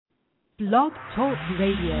Blog Talk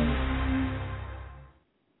Radio.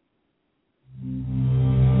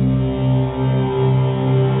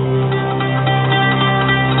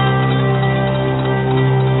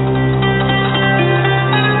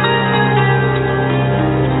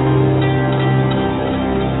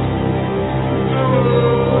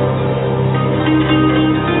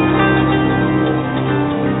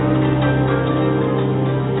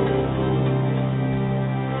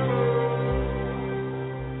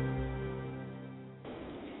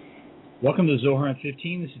 Welcome to Zohar on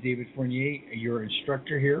 15. This is David Fournier, your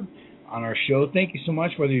instructor here on our show. Thank you so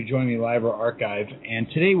much, whether you're joining me live or archive. And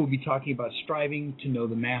today we'll be talking about striving to know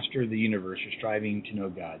the Master of the universe, or striving to know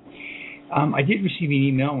God. I did receive an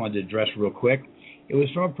email I wanted to address real quick. It was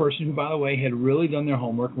from a person who, by the way, had really done their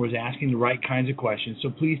homework and was asking the right kinds of questions, so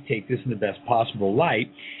please take this in the best possible light.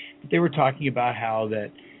 But they were talking about how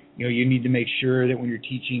that, you need to make sure that when you're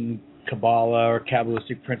teaching Kabbalah or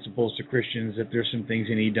Kabbalistic principles to Christians, that there's some things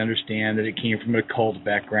they need to understand, that it came from a cult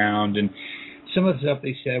background, and some of the stuff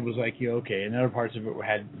they said was like, okay, and other parts of it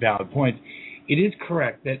had valid points. It is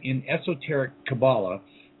correct that in esoteric Kabbalah,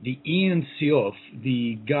 the Ein Sof,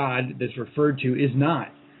 the God that's referred to, is not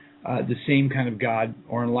the same kind of God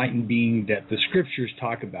or enlightened being that the Scriptures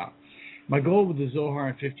talk about. My goal with the Zohar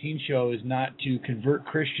on 15 show is not to convert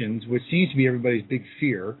Christians, which seems to be everybody's big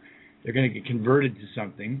fear. They're going to get converted to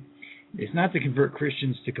something. It's not to convert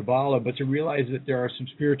Christians to Kabbalah, but to realize that there are some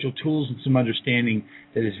spiritual tools and some understanding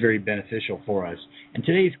that is very beneficial for us. And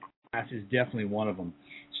today's class is definitely one of them.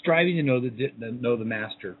 Striving to know the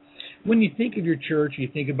Master. When you think of your church, you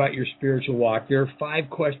think about your spiritual walk, there are 5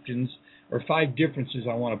 questions or 5 differences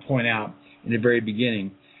I want to point out in the very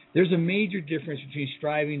beginning. There's a major difference between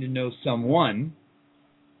striving to know someone,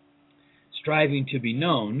 striving to be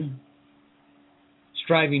known,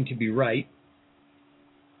 striving to be right,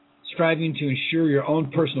 striving to ensure your own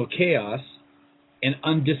personal chaos, and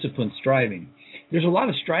undisciplined striving. There's a lot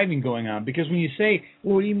of striving going on, because when you say,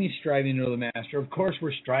 well, what do you mean striving to know the Master? Of course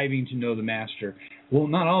we're striving to know the Master. Well,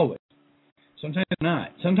 not always. Sometimes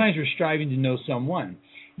not. Sometimes we're striving to know someone.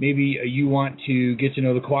 Maybe you want to get to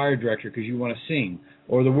know the choir director because you want to sing,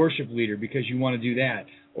 or the worship leader because you want to do that,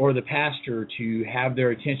 or the pastor to have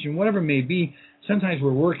their attention, whatever it may be. Sometimes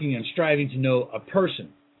we're working on striving to know a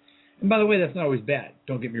person. And by the way, that's not always bad.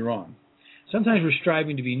 Don't get me wrong. Sometimes we're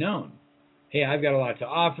striving to be known. Hey, I've got a lot to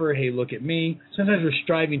offer. Hey, look at me. Sometimes we're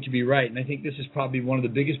striving to be right. And I think this is probably one of the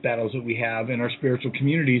biggest battles that we have in our spiritual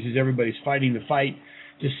communities, is everybody's fighting the fight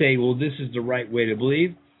to say, well, this is the right way to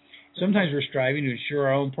believe. Sometimes we're striving to ensure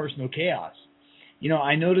our own personal chaos.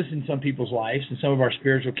 I notice in some people's lives, in some of our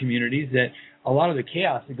spiritual communities, that a lot of the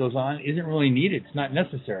chaos that goes on isn't really needed. It's not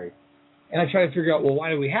necessary. And I try to figure out, well, why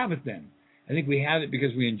do we have it then? I think we have it because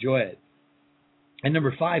we enjoy it. And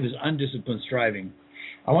number 5 is undisciplined striving.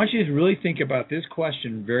 I want you to really think about this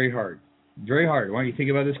question very hard. Very hard. I want you to think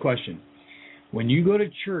about this question. When you go to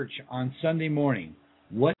church on Sunday morning,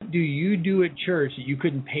 what do you do at church that you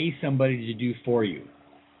couldn't pay somebody to do for you?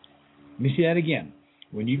 Let me say that again.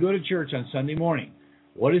 When you go to church on Sunday morning,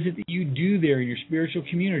 what is it that you do there in your spiritual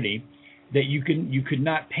community that you could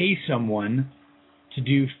not pay someone to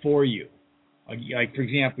do for you? Like, for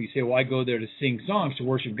example, you say, well, I go there to sing songs to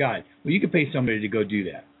worship God. Well, you could pay somebody to go do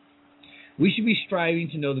that. We should be striving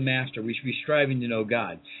to know the Master. We should be striving to know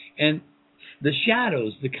God. And the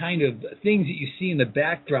shadows, the kind of things that you see in the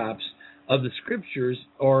backdrops of the Scriptures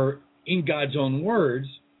or in God's own words,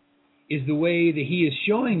 is the way that He is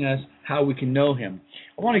showing us how we can know Him.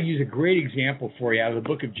 I want to use a great example for you out of the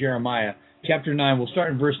book of Jeremiah, chapter 9. We'll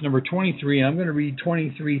start in verse number 23, and I'm going to read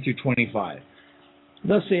 23 through 25.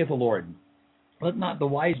 Thus saith the Lord, let not the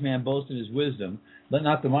wise man boast in his wisdom, let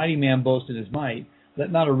not the mighty man boast in his might,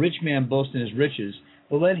 let not a rich man boast in his riches,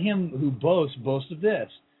 but let him who boasts boast of this,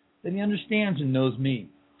 that he understands and knows me.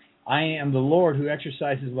 I am the Lord who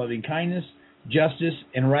exercises loving kindness, justice,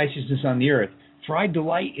 and righteousness on the earth, for I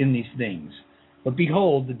delight in these things. But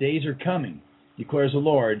behold, the days are coming, declares the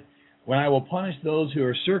Lord, when I will punish those who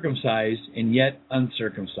are circumcised and yet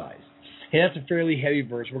uncircumcised. Hey, that's a fairly heavy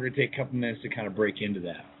verse. We're going to take a couple minutes to kind of break into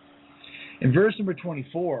that. In verse number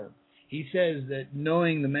 24, he says that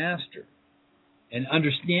knowing the Master and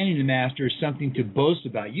understanding the Master is something to boast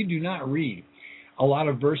about. You do not read a lot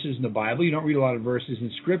of verses in the Bible. You don't read a lot of verses in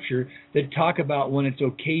Scripture that talk about when it's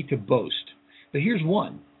okay to boast. But here's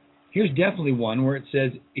one. Here's definitely one where it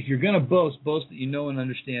says, if you're going to boast, boast that you know and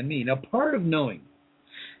understand me. Now, part of knowing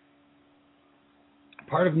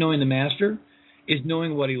the Master is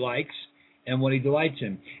knowing what He likes and what He delights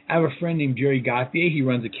in. I have a friend named Jerry Gauthier. He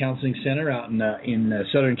runs a counseling center out in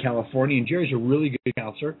Southern California, and Jerry's a really good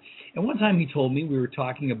counselor. And one time he told me, we were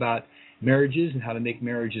talking about marriages and how to make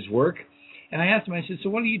marriages work. And I asked him, I said, so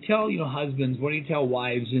what do you tell, husbands, what do you tell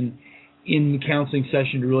wives in the counseling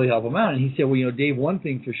session to really help them out? And he said, well, Dave, one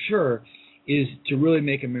thing for sure is to really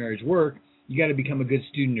make a marriage work, you got to become a good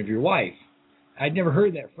student of your wife. I'd never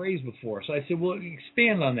heard that phrase before. So I said, well,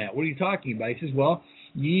 expand on that. What are you talking about? He says, well,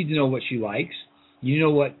 you need to know what she likes. You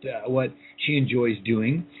know what she enjoys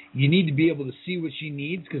doing. You need to be able to see what she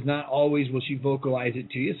needs, because not always will she vocalize it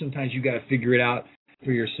to you. Sometimes you got to figure it out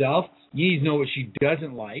for yourself. You need to know what she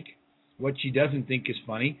doesn't like, what she doesn't think is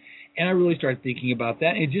funny. And I really started thinking about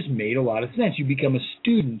that, and it just made a lot of sense. You become a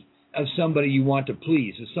student of somebody you want to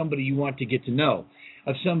please, of somebody you want to get to know,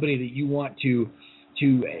 of somebody that you want to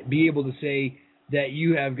be able to say that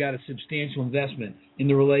you have got a substantial investment in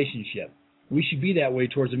the relationship. We should be that way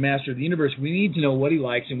towards the master of the universe. We need to know what he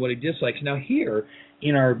likes and what he dislikes. Now here,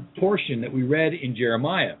 in our portion that we read in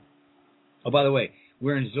Jeremiah, oh, by the way,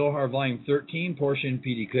 we're in Zohar, volume 13, portion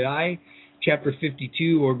PDKI, chapter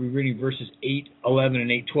 52, or we'll be reading verses 8:11 and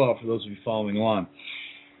 8:12 for those of you following along.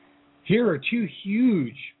 Here are two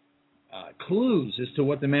huge clues as to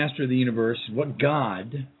what the master of the universe, what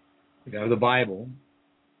God, the God of the Bible,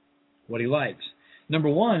 what he likes. Number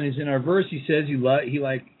one is in our verse, he says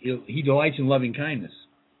he delights in loving kindness.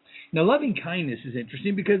 Now, loving kindness is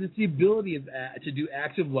interesting because it's the ability to do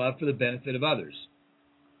acts of love for the benefit of others.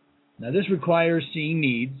 Now, this requires seeing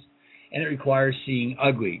needs, and it requires seeing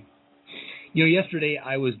ugly. Yesterday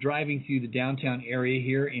I was driving through the downtown area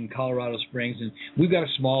here in Colorado Springs, and we've got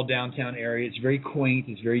a small downtown area. It's very quaint.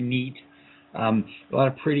 It's very neat. A lot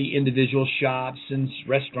of pretty individual shops and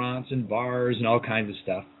restaurants and bars and all kinds of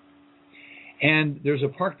stuff. And there's a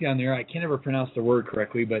park down there. I can't ever pronounce the word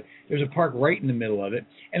correctly, but there's a park right in the middle of it.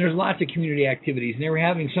 And there's lots of community activities. And they were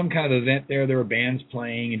having some kind of event there. There were bands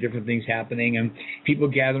playing and different things happening and people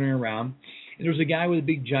gathering around. And there was a guy with a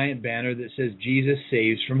big giant banner that says, Jesus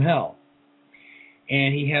saves from hell.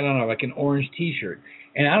 And he had on like an orange T-shirt.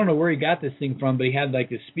 And I don't know where he got this thing from, but he had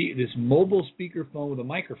like this mobile speakerphone with a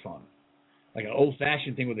microphone, like an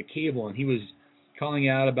old-fashioned thing with a cable. And he was calling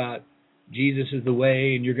out about Jesus is the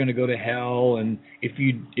way, and you're going to go to hell, and if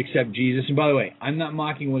you accept Jesus. And by the way, I'm not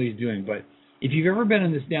mocking what he's doing, but if you've ever been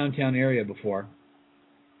in this downtown area before,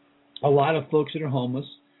 a lot of folks that are homeless,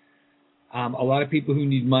 a lot of people who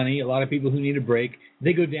need money, a lot of people who need a break,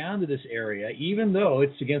 they go down to this area, even though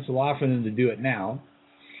it's against the law for them to do it now.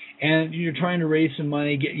 And you're trying to raise some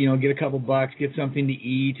money, get a couple bucks, get something to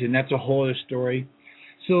eat, and that's a whole other story.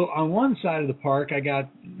 So on one side of the park, I got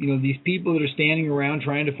these people that are standing around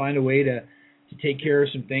trying to find a way to take care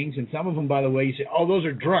of some things. And some of them, by the way, you say, oh, those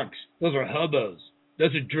are drunks. Those are hobos.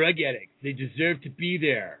 Those are drug addicts. They deserve to be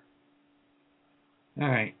there. All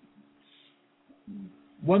right.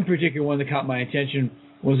 One particular one that caught my attention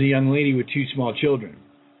was a young lady with two small children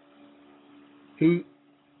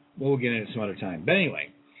we'll get into some other time. But anyway,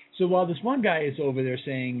 so while this one guy is over there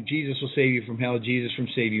saying Jesus will save you from hell, Jesus will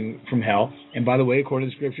save you from hell, and by the way, according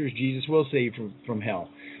to the scriptures, Jesus will save you from hell.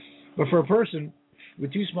 But for a person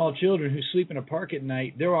with two small children who sleep in a park at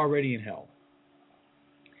night, they're already in hell.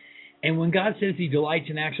 And when God says he delights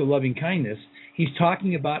in acts of loving kindness, he's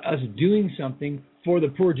talking about us doing something for the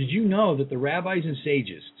poor. Did you know that the rabbis and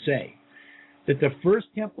sages say that the first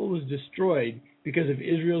temple was destroyed because of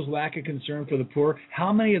Israel's lack of concern for the poor?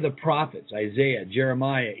 How many of the prophets, Isaiah,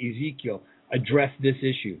 Jeremiah, Ezekiel, addressed this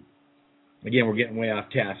issue? Again, we're getting way off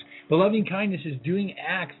task. But loving kindness is doing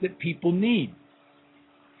acts that people need.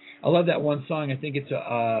 I love that one song. I think it's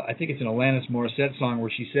an Alanis Morissette song where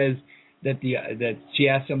she says that she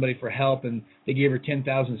asked somebody for help and they gave her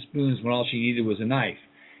 10,000 spoons when all she needed was a knife.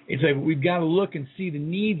 It's like we've got to look and see the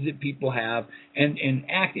needs that people have and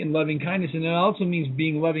act in loving kindness. And it also means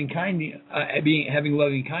having loving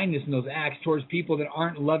kindness in those acts towards people that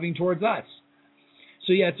aren't loving towards us.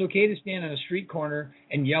 So yeah, it's okay to stand on a street corner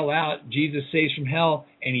and yell out, Jesus saves from hell,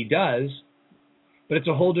 and he does. But it's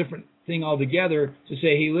a whole different thing altogether to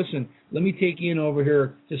say, hey, listen, let me take you in over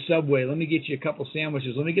here to Subway. Let me get you a couple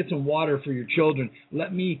sandwiches. Let me get some water for your children.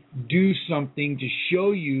 Let me do something to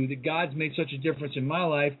show you that God's made such a difference in my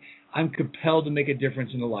life. I'm compelled to make a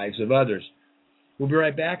difference in the lives of others. We'll be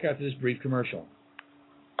right back after this brief commercial.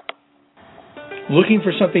 Looking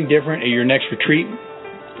for something different at your next retreat,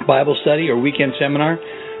 Bible study, or weekend seminar?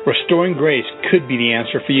 Restoring Grace could be the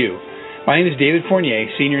answer for you. My name is David Fournier,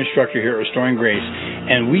 Senior Instructor here at Restoring Grace,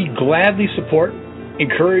 and we gladly support,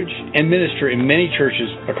 encourage, and minister in many churches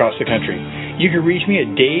across the country. You can reach me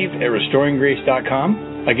at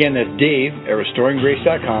dave@restoringgrace.com. Again, that's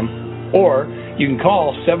dave@restoringgrace.com. Or you can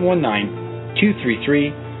call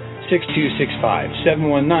 719-233-6265.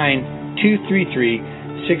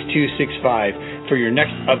 719-233-6265 for your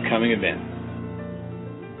next upcoming event.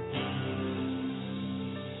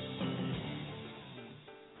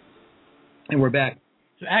 And we're back.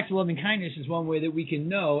 So acts of loving kindness is one way that we can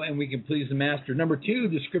know and we can please the Master. Number 2,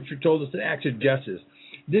 the Scripture told us that acts of justice.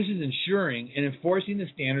 This is ensuring and enforcing the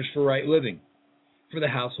standards for right living for the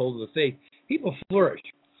household of the faith. People flourish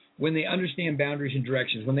when they understand boundaries and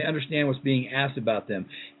directions, when they understand what's being asked about them.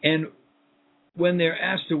 And when they're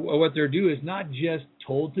asked to what they're due is not just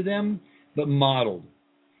told to them, but modeled.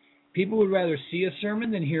 People would rather see a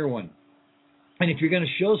sermon than hear one. And if you're going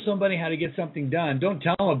to show somebody how to get something done, don't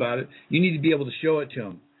tell them about it. You need to be able to show it to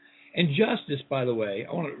them. And justice, by the way,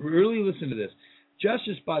 I want to really listen to this.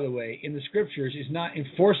 Justice, by the way, in the Scriptures is not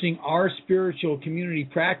enforcing our spiritual community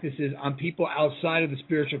practices on people outside of the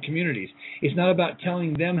spiritual communities. It's not about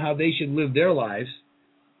telling them how they should live their lives.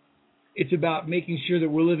 It's about making sure that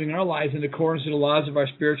we're living our lives in accordance to the laws of our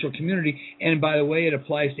spiritual community. And by the way, it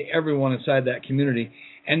applies to everyone inside that community.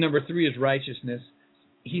 And number 3 is righteousness.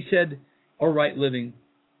 He said, or right living.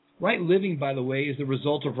 Right living, by the way, is the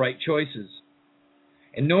result of right choices.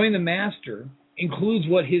 And knowing the Master includes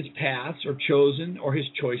what his paths or chosen or his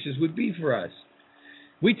choices would be for us.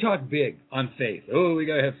 We talk big on faith. Oh, we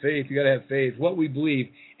got to have faith. We got to have faith. What we believe.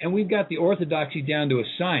 And we've got the orthodoxy down to a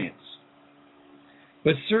science.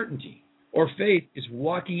 But certainty or faith is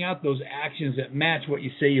walking out those actions that match what you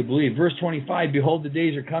say you believe. Verse 25, behold, the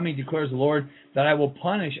days are coming, declares the Lord, that I will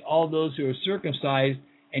punish all those who are circumcised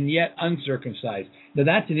and yet uncircumcised. Now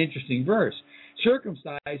that's an interesting verse.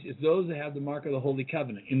 Circumcised is those that have the mark of the Holy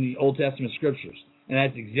Covenant in the Old Testament Scriptures. And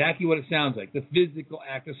that's exactly what it sounds like, the physical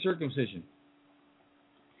act of circumcision.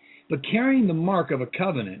 But carrying the mark of a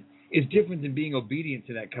covenant is different than being obedient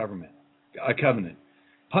to that covenant.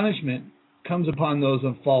 Punishment comes upon those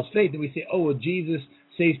of false faith. And we say, oh, well, Jesus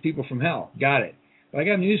saves people from hell. Got it. But I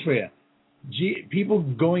got news for you. People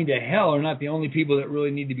going to hell are not the only people that really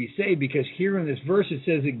need to be saved, because here in this verse it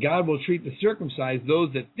says that God will treat the circumcised,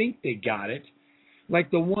 those that think they got it, like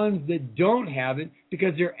the ones that don't have it,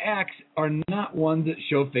 because their acts are not ones that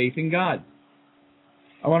show faith in God.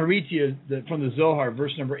 I want to read to you from the Zohar,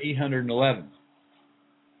 verse number 811.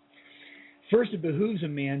 First, it behooves a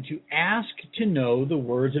man to ask to know the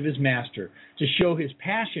words of his master, to show his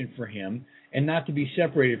passion for him, and not to be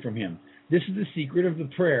separated from him. This is the secret of the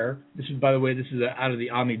prayer. This is, by the way, this is out of the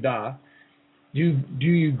Amidah. Do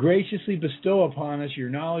you graciously bestow upon us your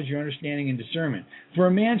knowledge, your understanding, and discernment? For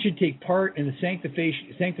a man should take part in the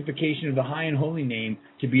sanctification of the high and holy name,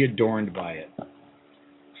 to be adorned by it.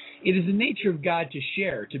 It is the nature of God to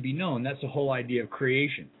share, to be known. That's the whole idea of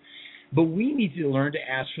creation. But we need to learn to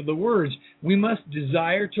ask for the words. We must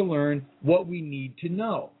desire to learn what we need to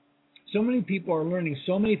know. So many people are learning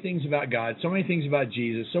so many things about God, so many things about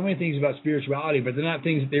Jesus, so many things about spirituality, but they're not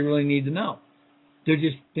things that they really need to know. They're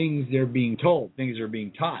just things they're being told, things they're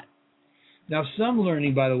being taught. Now, some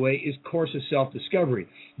learning, by the way, is course of self-discovery.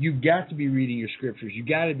 You've got to be reading your scriptures. You've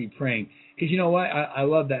got to be praying. Because you know what? I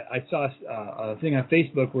love that. I saw a thing on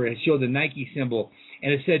Facebook where it showed the Nike symbol,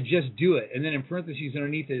 and it said, just do it. And then in parentheses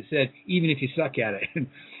underneath it, it said, even if you suck at it.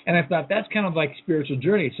 And I thought, that's kind of like spiritual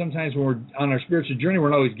journey. Sometimes when we're on our spiritual journey, we're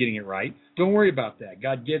not always getting it right. Don't worry about that.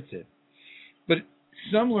 God gets it. But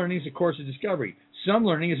some learning is a course of discovery. Some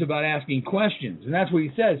learning is about asking questions. And that's what he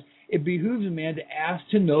says. It behooves a man to ask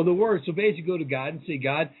to know the words. So basically go to God and say,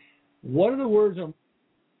 God, what are the words I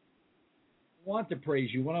want to praise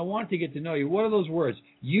you, when I want to get to know you? What are those words?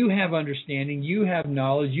 You have understanding. You have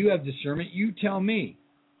knowledge. You have discernment. You tell me.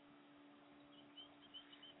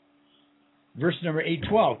 Verse number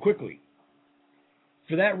 812, quickly.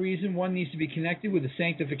 For that reason, one needs to be connected with the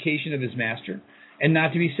sanctification of his master and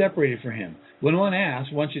not to be separated from him. When one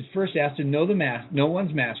asks, one should first ask to know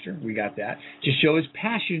one's master, we got that, to show his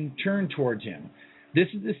passion turned towards him. This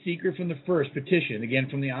is the secret from the first petition, again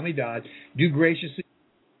from the Amidah, do graciously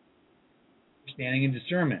understanding and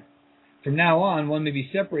discernment. From now on, one may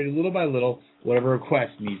be separated little by little, whatever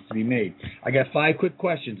request needs to be made. I got 5 quick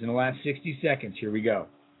questions in the last 60 seconds. Here we go.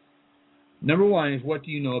 Number 1 is, what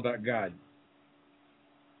do you know about God?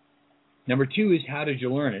 Number 2 is, how did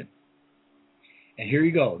you learn it? And here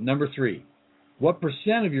you go. Number 3, what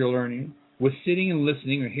percent of your learning was sitting and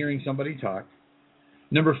listening or hearing somebody talk?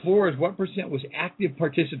 Number 4 is, what percent was active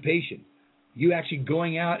participation? You actually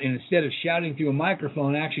going out and instead of shouting through a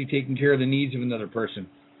microphone, actually taking care of the needs of another person.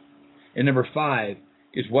 And number 5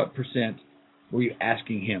 is, what percent were you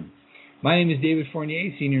asking him? My name is David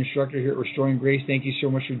Fournier, Senior Instructor here at Restoring Grace. Thank you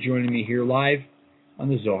so much for joining me here live on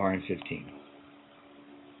the Zohar in 15.